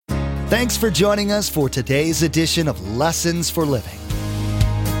Thanks for joining us for today's edition of Lessons for Living.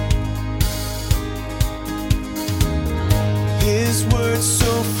 His word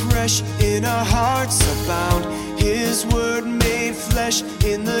so fresh in our hearts abound. His word made flesh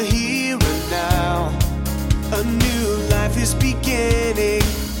in the here and now. A new life is beginning.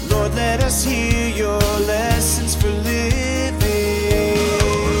 Lord, let us hear your lessons for living.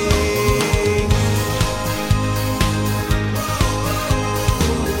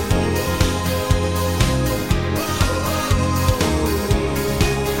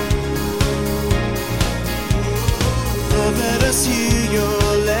 Lord, let us hear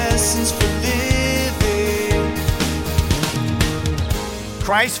your lessons for living.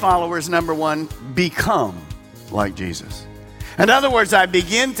 Christ followers, number one, become like Jesus. In other words, I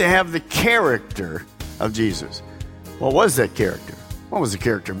begin to have the character of Jesus. What was that character? What was the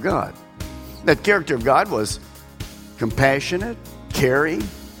character of God? That character of God was compassionate, caring,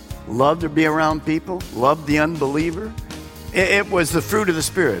 loved to be around people, loved the unbeliever. It was the fruit of the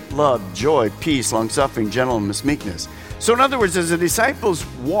Spirit: love, joy, peace, long-suffering, gentleness, meekness. So in other words, as the disciples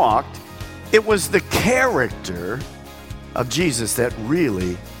walked, it was the character of Jesus that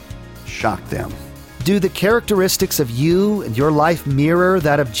really shocked them. Do the characteristics of you and your life mirror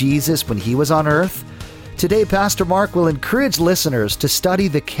that of Jesus when he was on earth? Today, Pastor Mark will encourage listeners to study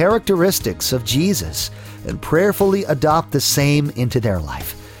the characteristics of Jesus and prayerfully adopt the same into their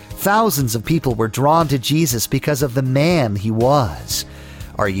life. Thousands of people were drawn to Jesus because of the man he was.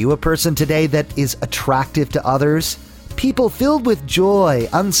 Are you a person today that is attractive to others? People filled with joy,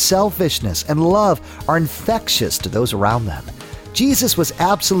 unselfishness, and love are infectious to those around them. Jesus was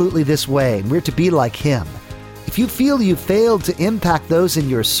absolutely this way, and we're to be like him. If you feel you failed to impact those in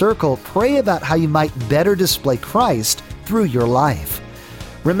your circle, pray about how you might better display Christ through your life.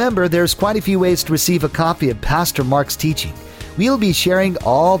 Remember, there's quite a few ways to receive a copy of Pastor Mark's teaching. We'll be sharing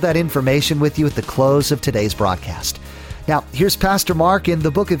all that information with you at the close of today's broadcast. Now, here's Pastor Mark in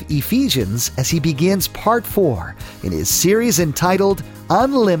the book of Ephesians as he begins part 4 in his series entitled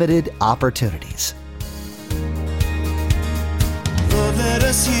Unlimited Opportunities. Lord, let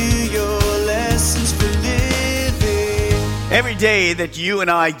us hear your lessons for living. Every day that you and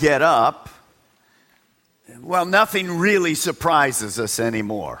I get up, well, nothing really surprises us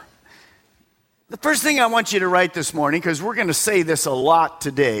anymore. The first thing I want you to write this morning, because we're going to say this a lot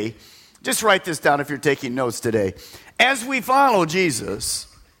today, just write this down if you're taking notes today. As we follow Jesus,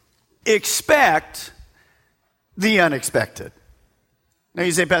 expect the unexpected. Now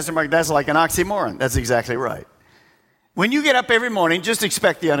you say, Pastor Mark, that's like an oxymoron. That's exactly right. When you get up every morning, just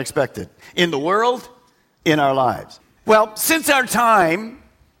expect the unexpected in the world, in our lives. Well, since our time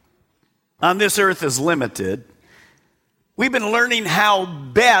on this earth is limited, we've been learning how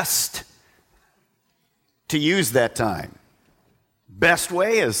best to use that time. Best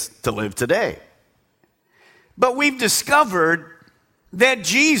way is to live today. But we've discovered that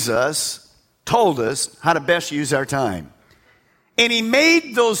Jesus told us how to best use our time. And he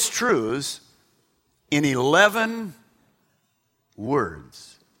made those truths in 11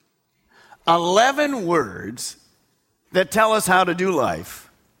 words. 11 words that tell us how to do life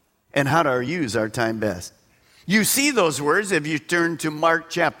and how to use our time best. You see those words if you turn to Mark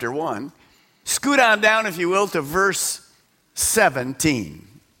chapter 1. Scoot on down, if you will, to verse 17.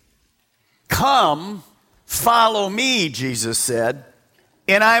 Come, follow me, Jesus said,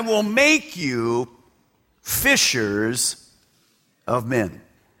 and I will make you fishers of men.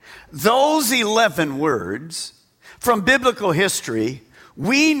 Those 11 words from biblical history,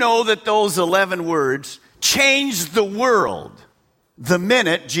 we know that those 11 words changed the world the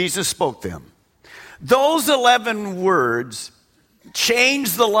minute Jesus spoke them. Those 11 words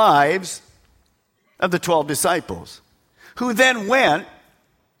changed the lives of the 12 disciples, who then went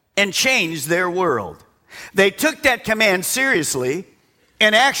and changed their world. They took that command seriously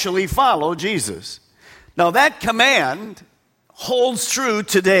and actually followed Jesus. Now that command holds true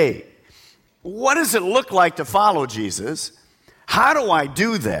today. What does it look like to follow Jesus? How do I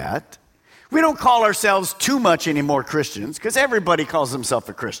do that? We don't call ourselves too much anymore Christians because everybody calls himself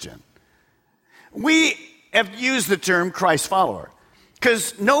a Christian. We have used the term Christ follower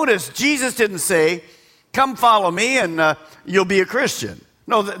because notice Jesus didn't say, come follow me and you'll be a Christian.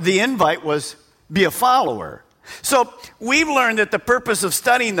 No, the invite was be a follower. So we've learned that the purpose of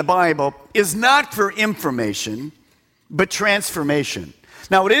studying the Bible is not for information, but transformation.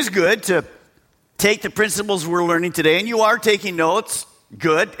 Now it is good to take the principles we're learning today, and you are taking notes.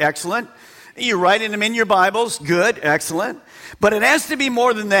 Good, excellent. You're writing them in your Bibles. Good, excellent. But it has to be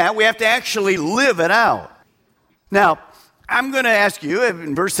more than that. We have to actually live it out. Now, I'm going to ask you,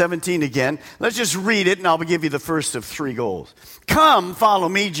 in verse 17 again, let's just read it and I'll give you the first of three goals. Come, follow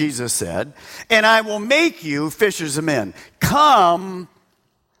me, Jesus said, and I will make you fishers of men. Come,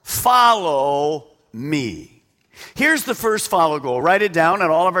 follow me. Here's the first follow goal. Write it down at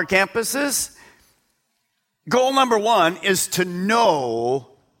all of our campuses. Goal number one is to know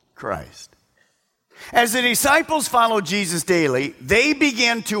Christ. As the disciples followed Jesus daily, they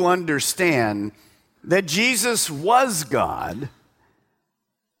began to understand that Jesus was God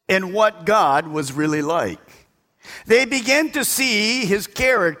and what God was really like. They began to see his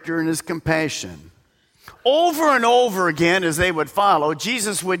character and his compassion. Over and over again, as they would follow,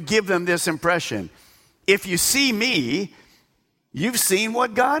 Jesus would give them this impression: if you see me, you've seen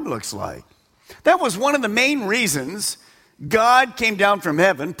what God looks like. That was one of the main reasons God came down from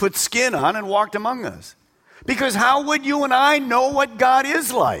heaven, put skin on, and walked among us. Because how would you and I know what God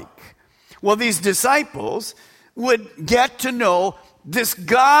is like? Well, these disciples would get to know this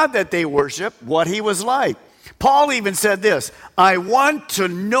God that they worship, what he was like. Paul even said this: I want to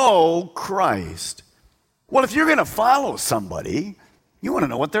know Christ. Well, if you're going to follow somebody, you want to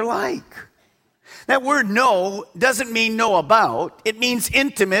know what they're like. That word know doesn't mean know about. It means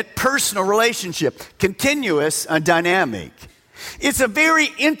intimate, personal relationship, continuous, dynamic. It's a very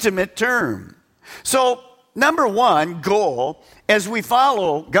intimate term. So, number one goal as we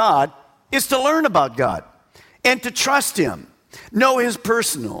follow God is to learn about God and to trust him, know his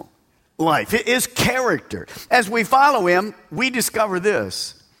personal life, his character. As we follow him, we discover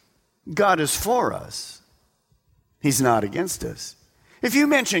this: God is for us. He's not against us. If you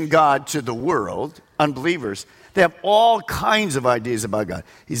mention God to the world, unbelievers, they have all kinds of ideas about God.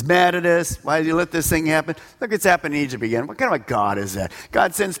 He's mad at us. Why did he let this thing happen? Look, it's happened in Egypt again. What kind of a God is that?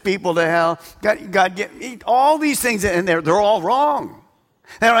 God sends people to hell. All these things, and they're all wrong.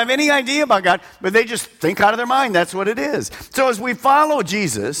 They don't have any idea about God, but they just think out of their mind. That's what it is. So as we follow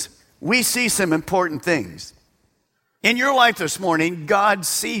Jesus, we see some important things. In your life this morning, God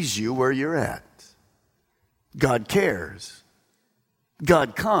sees you where you're at. God cares.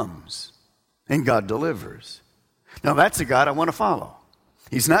 God comes. And God delivers. Now that's a God I want to follow.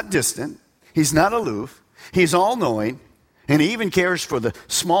 He's not distant. He's not aloof. He's all-knowing. And he even cares for the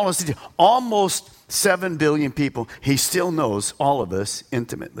smallest, almost 7 billion people. He still knows all of us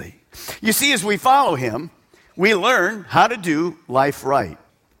intimately. You see, as we follow him, we learn how to do life right.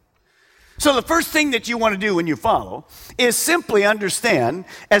 So the first thing that you want to do when you follow is simply understand,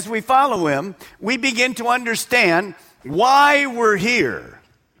 as we follow him, we begin to understand why we're here,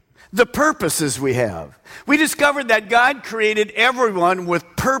 the purposes we have. We discovered that God created everyone with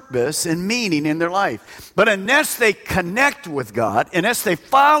purpose and meaning in their life. But unless they connect with God, unless they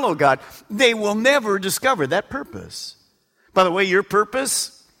follow God, they will never discover that purpose. By the way, your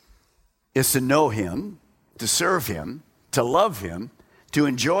purpose is to know him, to serve him, to love him, to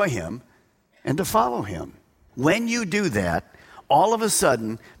enjoy him, and to follow him. When you do that, all of a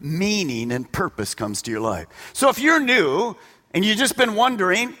sudden, meaning and purpose comes to your life. So if you're new and you've just been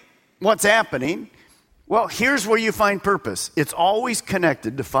wondering what's happening, well, here's where you find purpose. It's always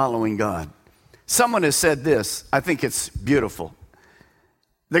connected to following God. Someone has said this, I think it's beautiful.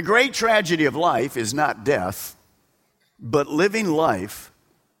 The great tragedy of life is not death, but living life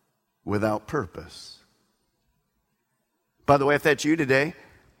without purpose. By the way, if that's you today,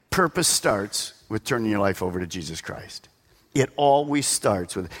 purpose starts with turning your life over to Jesus Christ. It always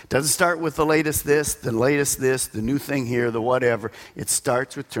starts with, it doesn't start with the latest this, the new thing here, the whatever. It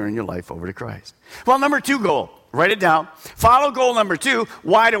starts with turning your life over to Christ. Well, number 2 goal, write it down. Follow goal number 2.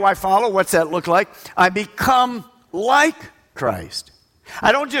 Why do I follow? What's that look like? I become like Christ.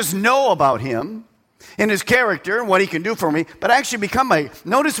 I don't just know about him and his character and what he can do for me, but I actually become like,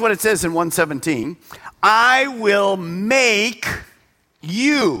 notice what it says in 1:17. I will make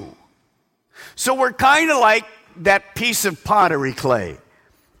you. So we're kind of like that piece of pottery clay.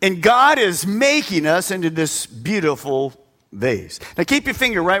 And God is making us into this beautiful vase. Now keep your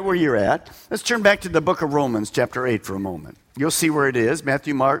finger right where you're at. Let's turn back to the book of Romans chapter 8 for a moment. You'll see where it is.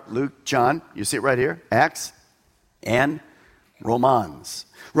 Matthew, Mark, Luke, John. You see it right here. Acts and Romans.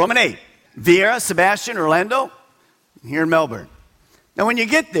 Roman 8. Vieira, Sebastian, Orlando, here in Melbourne. Now when you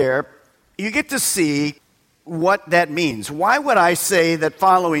get there, you get to see what that means. Why would I say that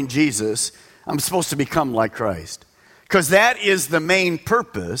following Jesus, I'm supposed to become like Christ? Because that is the main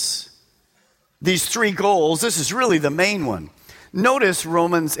purpose. These 3 goals, this is really the main one. Notice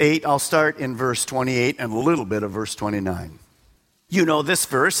Romans 8, I'll start in verse 28 and a little bit of verse 29. You know this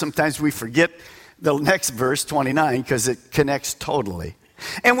verse. Sometimes we forget the next verse, 29, because it connects totally.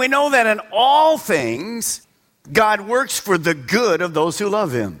 And we know that in all things, God works for the good of those who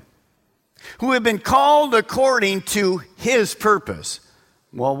love him. who have been called according to his purpose.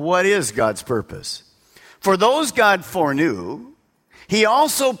 Well, what is God's purpose? For those God foreknew, he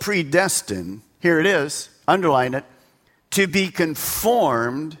also predestined, here it is, underline it, to be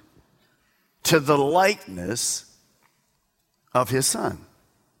conformed to the likeness of his Son.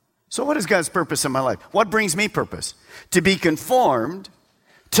 So what is God's purpose in my life? What brings me purpose? To be conformed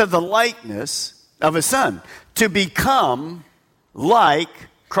to the likeness of his Son. To become like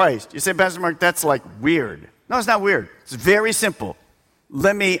Christ. You say, Pastor Mark, that's like weird. No, it's not weird. It's very simple.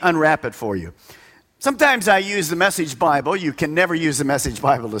 Let me unwrap it for you. Sometimes I use the Message Bible. You can never use the Message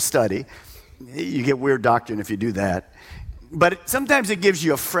Bible to study. You get weird doctrine if you do that. But sometimes it gives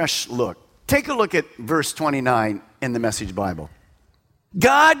you a fresh look. Take a look at verse 29 in the Message Bible.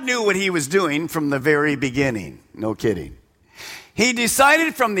 God knew what he was doing from the very beginning. No kidding. He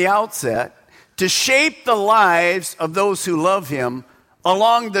decided from the outset to shape the lives of those who love him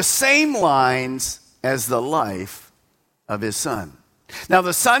along the same lines as the life of his Son. Now,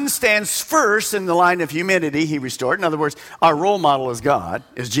 the Son stands first in the line of humanity he restored. In other words, our role model is God,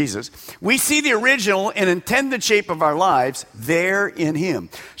 is Jesus. We see the original and intended shape of our lives there in him.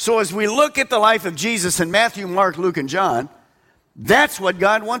 So as we look at the life of Jesus in Matthew, Mark, Luke, and John, that's what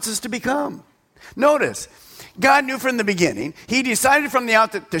God wants us to become. Notice, God knew from the beginning, he decided from the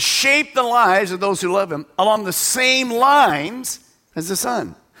outset to shape the lives of those who love him along the same lines as the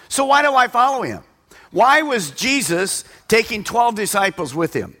Son. So why do I follow him? Why was Jesus taking 12 disciples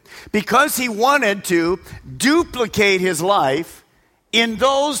with him? Because he wanted to duplicate his life in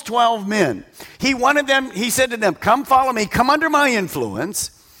those 12 men. He wanted them, he said to them, come follow me, come under my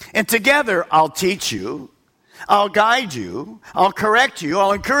influence, and together I'll teach you, I'll guide you, I'll correct you,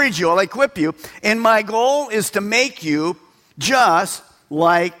 I'll encourage you, I'll equip you, and my goal is to make you just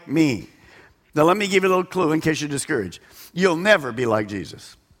like me. Now let me give you a little clue in case you're discouraged. You'll never be like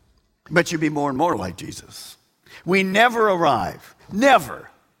Jesus. But you'll be more and more like Jesus. We never arrive. Never.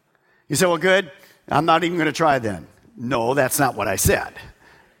 You say, well, good. I'm not even going to try then. No, that's not what I said.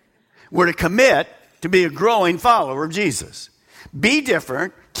 We're to commit to be a growing follower of Jesus. Be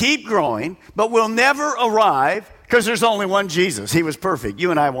different, keep growing, but we'll never arrive because there's only one Jesus. He was perfect.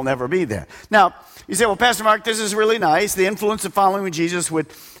 You and I will never be there. Now, you say, well, Pastor Mark, this is really nice. The influence of following Jesus would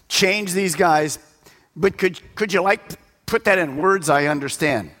change these guys. But could you put that in words I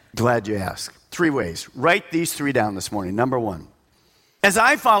understand? Glad you asked. 3 ways. Write these 3 down this morning. Number 1, as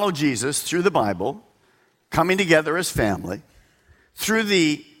I follow Jesus through the Bible, coming together as family, through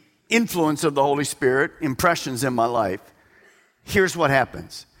the influence of the Holy Spirit, impressions in my life, here's what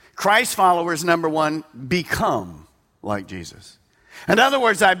happens. Christ followers, number 1, become like Jesus. In other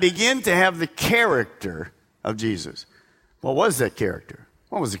words, I begin to have the character of Jesus. What was that character?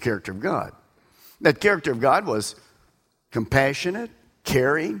 What was the character of God? That character of God was compassionate,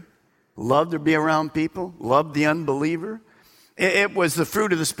 caring, loved to be around people, loved the unbeliever. It was the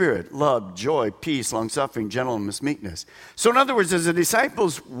fruit of the Spirit: love, joy, peace, long-suffering, gentleness, meekness. So in other words, as the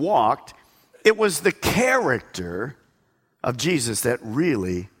disciples walked, it was the character of Jesus that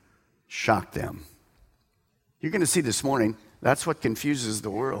really shocked them. You're going to see this morning, that's what confuses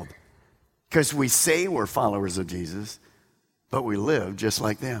the world. Because we say we're followers of Jesus, but we live just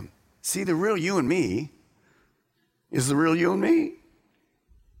like them. See, the real you and me is the real you and me.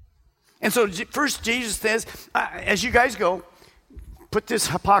 And so first Jesus says, as you guys go, put this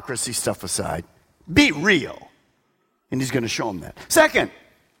hypocrisy stuff aside. Be real. And he's going to show them that. Second,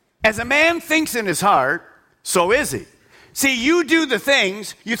 as a man thinks in his heart, so is he. See, you do the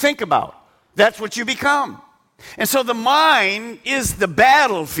things you think about. That's what you become. And so the mind is the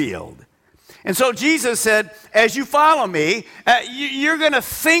battlefield. And so Jesus said, as you follow me, you're going to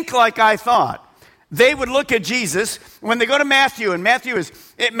think like I thought. They would look at Jesus when they go to Matthew, and Matthew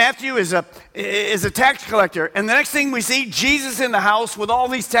is a tax collector. And the next thing we see, Jesus in the house with all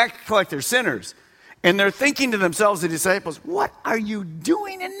these tax collectors, sinners. And they're thinking to themselves, the disciples, what are you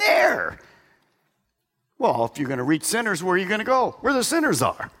doing in there? Well, if you're going to reach sinners, where are you going to go? Where the sinners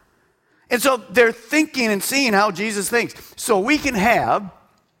are. And so they're thinking and seeing how Jesus thinks. So we can have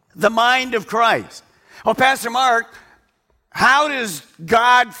the mind of Christ. Oh, Pastor Mark, how does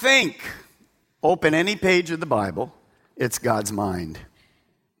God think? Open any page of the Bible, it's God's mind.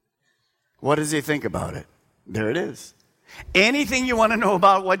 What does he think about it? There it is. Anything you want to know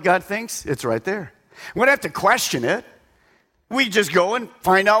about what God thinks, it's right there. We don't have to question it. We just go and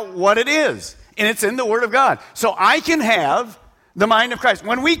find out what it is. And it's in the Word of God. So I can have the mind of Christ.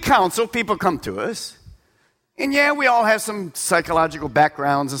 When we counsel, people come to us. And yeah, we all have some psychological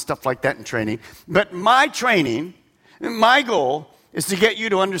backgrounds and stuff like that in training. But my training, my goal is to get you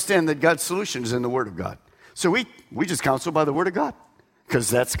to understand that God's solution is in the Word of God. So we just counsel by the Word of God. because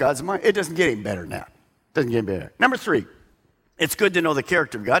that's God's mind. It doesn't get any better than that. Doesn't get any better. Number 3, it's good to know the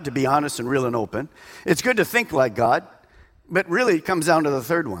character of God, to be honest and real and open. It's good to think like God, but really it comes down to the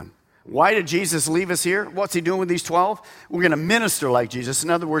third one. Why did Jesus leave us here? What's he doing with these 12? We're going to minister like Jesus. In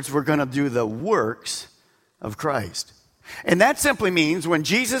other words, we're going to do the works of Christ. And that simply means when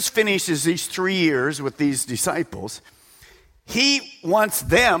Jesus finishes these 3 years with these disciples, he wants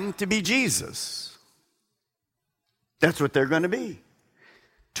them to be Jesus. That's what they're going to be.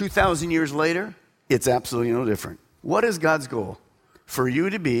 2,000 years later, it's absolutely no different. What is God's goal? For you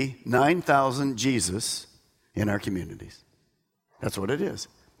to be 9,000 Jesus in our communities. That's what it is.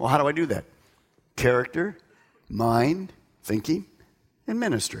 Well, how do I do that? Character, mind, thinking, and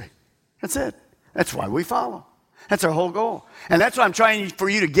ministry. That's it. That's why we follow. That's our whole goal. And that's why I'm trying for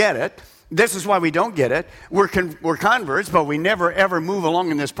you to get it. This is why we don't get it. We're converts, but we never, ever move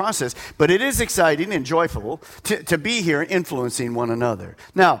along in this process. But it is exciting and joyful to be here influencing one another.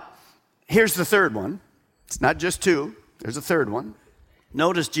 Now, here's the third one. It's not just 2. There's a third one.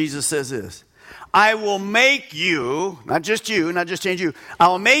 Notice Jesus says this. I will make you, not just change you, I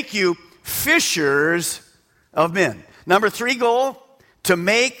will make you fishers of men. Number 3 goal, to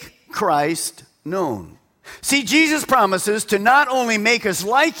make Christ known. See, Jesus promises to not only make us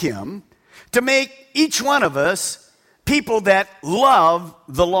like him, to make each one of us people that love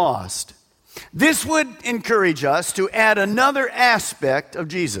the lost. This would encourage us to add another aspect of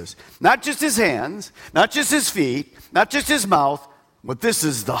Jesus. Not just his hands, not just his feet, not just his mouth, but this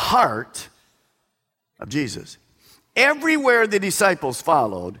is the heart of Jesus. Everywhere the disciples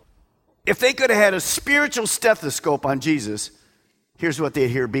followed, if they could have had a spiritual stethoscope on Jesus, here's what they'd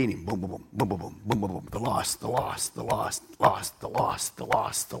hear beating. Boom, boom, boom, boom, boom, boom, boom, boom, boom. The lost, the lost, the lost, lost, the lost, the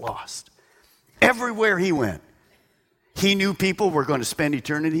lost, the lost. Everywhere he went, he knew people were going to spend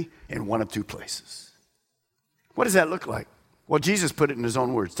eternity in one of 2 places. What does that look like? Well, Jesus put it in his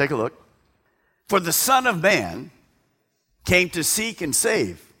own words. Take a look. For the Son of Man came to seek and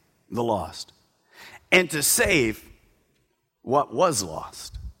save the lost, and to save what was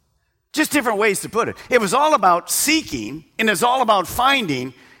lost. Just different ways to put it. It was all about seeking, and it's all about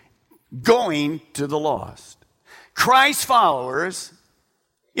finding, going to the lost. Christ followers,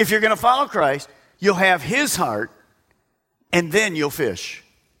 if you're going to follow Christ, you'll have his heart, and then you'll fish.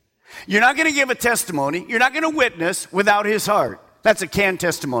 You're not going to give a testimony. You're not going to witness without his heart. That's a canned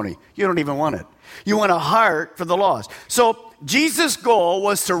testimony. You don't even want it. You want a heart for the lost. So Jesus' goal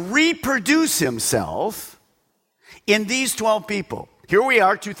was to reproduce himself in these 12 people. Here we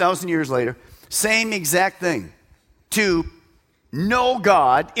are 2,000 years later, same exact thing. To know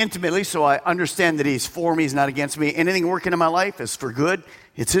God intimately so I understand that he's for me, he's not against me. Anything working in my life is for good.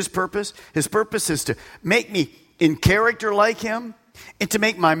 It's his purpose. His purpose is to make me in character like him, and to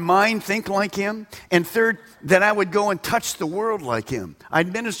make my mind think like him. And third, that I would go and touch the world like him.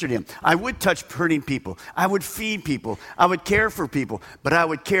 I'd minister to him. I would touch hurting people. I would feed people. I would care for people. But I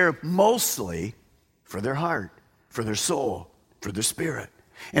would care mostly for their heart, for their soul, for their spirit.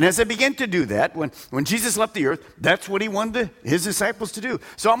 And as I began to do that, when Jesus left the earth, that's what he wanted his disciples to do.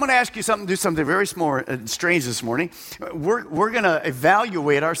 So I'm going to ask you do something very strange this morning. We're going to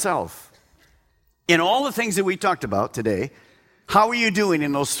evaluate ourselves. In all the things that we talked about today, how are you doing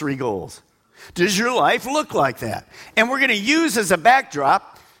in those 3 goals? Does your life look like that? And we're going to use as a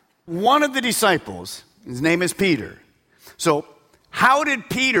backdrop one of the disciples. His name is Peter. So how did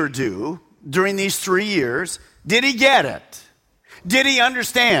Peter do during these 3 years? Did he get it? Did he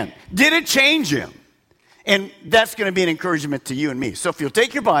understand? Did it change him? And that's going to be an encouragement to you and me. So if you'll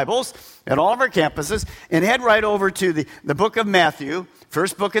take your Bibles at all of our campuses and head right over to the book of Matthew,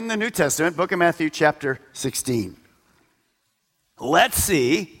 first book in the New Testament, book of Matthew, chapter 16. Let's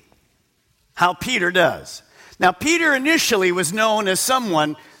see how Peter does. Now, Peter initially was known as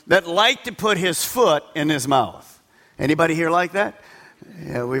someone that liked to put his foot in his mouth. Anybody here like that?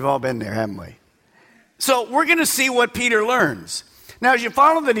 Yeah, we've all been there, haven't we? So we're going to see what Peter learns. Now, as you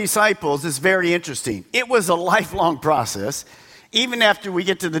follow the disciples, it's very interesting. It was a lifelong process. Even after we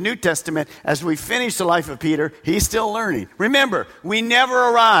get to the New Testament, as we finish the life of Peter, he's still learning. Remember, we never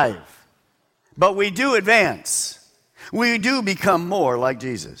arrive, but we do advance. We do become more like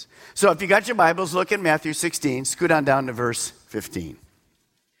Jesus. So if you got your Bibles, look at Matthew 16. Scoot on down to verse 15.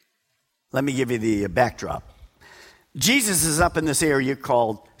 Let me give you the backdrop. Jesus is up in this area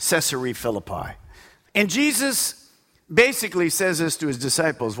called Caesarea Philippi. And Jesus basically says this to his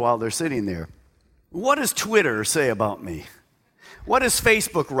disciples while they're sitting there. What does Twitter say about me? What is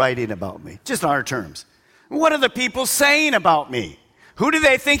Facebook writing about me? Just on our terms. What are the people saying about me? Who do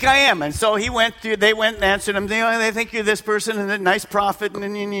they think I am? And so they went and answered him. They think you're this person and a nice prophet. And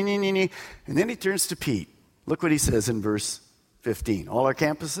then he turns to Pete. Look what he says in verse 15. All our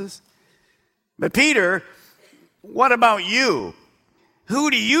campuses? But Peter, what about you? Who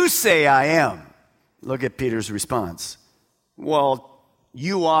do you say I am? Look at Peter's response. Well,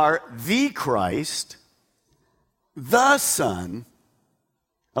 you are the Christ, the Son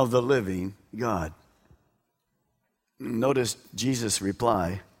of the living God. Notice Jesus'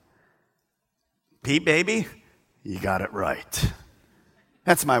 reply. Pete, baby, you got it right.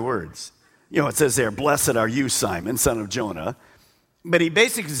 That's my words. You know, it says there, blessed are you, Simon, son of Jonah. But he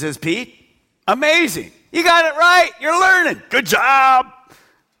basically says, Pete, amazing. You got it right. You're learning. Good job.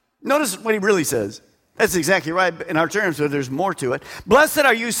 Notice what he really says. That's exactly right. In our terms, but there's more to it. Blessed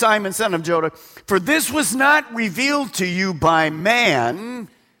are you, Simon, son of Jonah, for this was not revealed to you by man,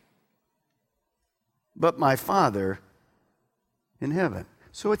 but my Father in heaven.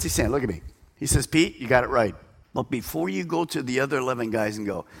 So what's he saying? Look at me. He says, Pete, you got it right. But before you go to the other 11 guys and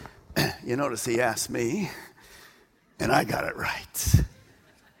go, you notice he asked me, and I got it right.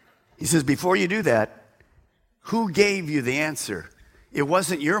 He says, before you do that, who gave you the answer? It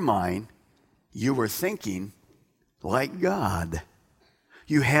wasn't your mind. You were thinking like God.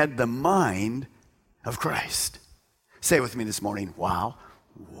 You had the mind of Christ. Say with me this morning, wow.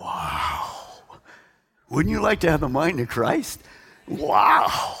 Wow. Wouldn't you like to have the mind of Christ?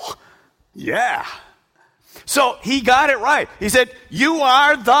 Wow. Yeah. So he got it right. He said, you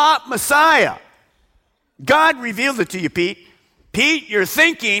are the Messiah. God revealed it to you, Pete. Pete, you're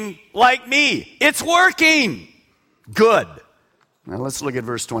thinking like me. It's working. Good. Now let's look at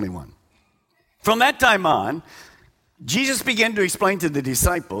verse 21. From that time on, Jesus began to explain to the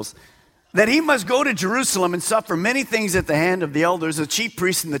disciples that he must go to Jerusalem and suffer many things at the hand of the elders, the chief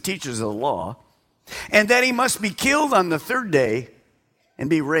priests, and the teachers of the law, and that he must be killed on the third day and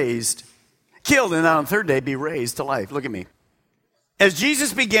be raised, killed and on the third day be raised to life. Look at me. As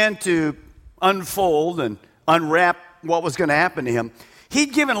Jesus began to unfold and unwrap what was going to happen to him,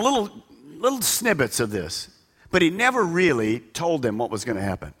 he'd given little snippets of this, but he never really told them what was going to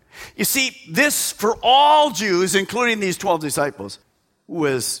happen. You see, this for all Jews, including these 12 disciples,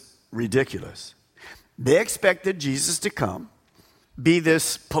 was ridiculous. They expected Jesus to come, be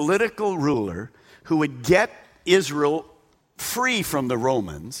this political ruler who would get Israel free from the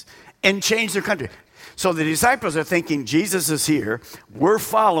Romans and change their country. So the disciples are thinking, Jesus is here, we're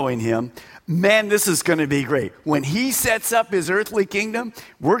following him, man, this is going to be great. When he sets up his earthly kingdom,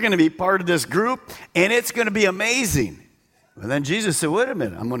 we're going to be part of this group, and it's going to be amazing. And then Jesus said, wait a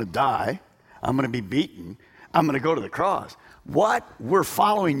minute, I'm going to die, I'm going to be beaten, I'm going to go to the cross. What? We're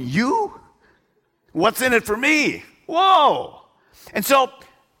following you? What's in it for me? Whoa! And so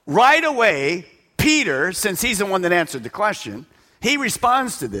right away, Peter, since he's the one that answered the question, he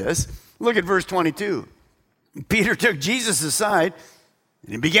responds to this. Look at verse 22. Peter took Jesus aside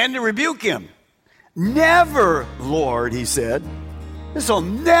and he began to rebuke him. Never, Lord, he said. This will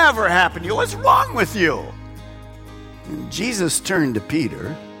never happen to you. What's wrong with you? And Jesus turned to Peter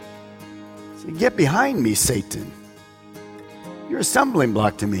and said, get behind me, Satan. You're a stumbling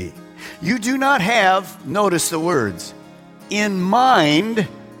block to me. You do not have, notice the words, in mind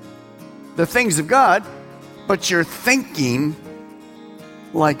the things of God, but you're thinking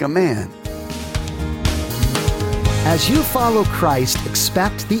like a man. As you follow Christ,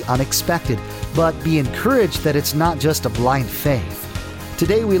 expect the unexpected, but be encouraged that it's not just a blind faith.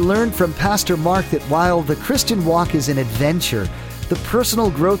 Today we learned from Pastor Mark that while the Christian walk is an adventure, the personal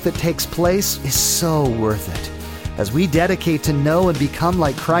growth that takes place is so worth it. As we dedicate to know and become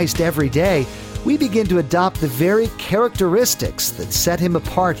like Christ every day, we begin to adopt the very characteristics that set him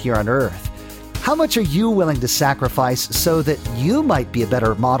apart here on earth. How much are you willing to sacrifice so that you might be a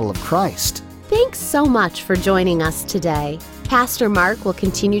better model of Christ? Thanks so much for joining us today. Pastor Mark will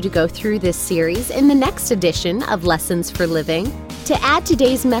continue to go through this series in the next edition of Lessons for Living. To add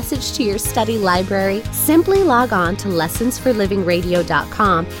today's message to your study library, simply log on to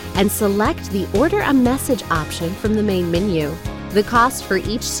lessonsforlivingradio.com and select the Order a Message option from the main menu. The cost for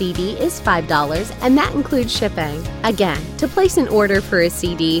each CD is $5, and that includes shipping. Again, to place an order for a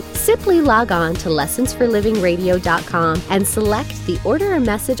CD, simply log on to lessonsforlivingradio.com and select the Order a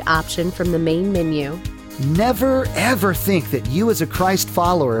Message option from the main menu. Never, ever think that you as a Christ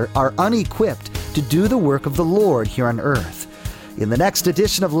follower are unequipped to do the work of the Lord here on earth. In the next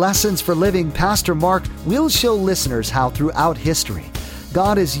edition of Lessons for Living, Pastor Mark will show listeners how throughout history,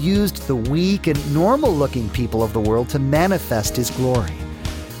 God has used the weak and normal-looking people of the world to manifest his glory.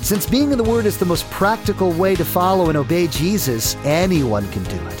 Since being in the Word is the most practical way to follow and obey Jesus, anyone can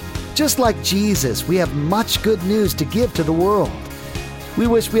do it. Just like Jesus, we have much good news to give to the world. We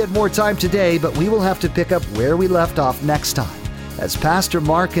wish we had more time today, but we will have to pick up where we left off next time, as Pastor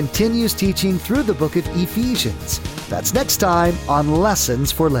Mark continues teaching through the book of Ephesians. That's next time on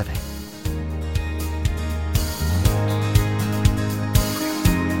Lessons for Living.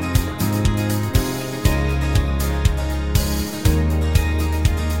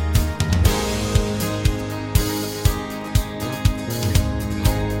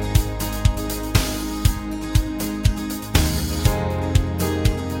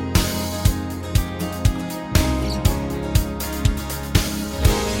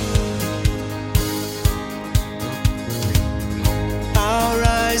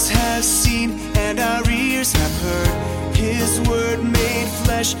 Have seen and our ears have heard His word made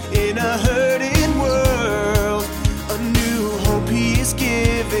flesh in a hurting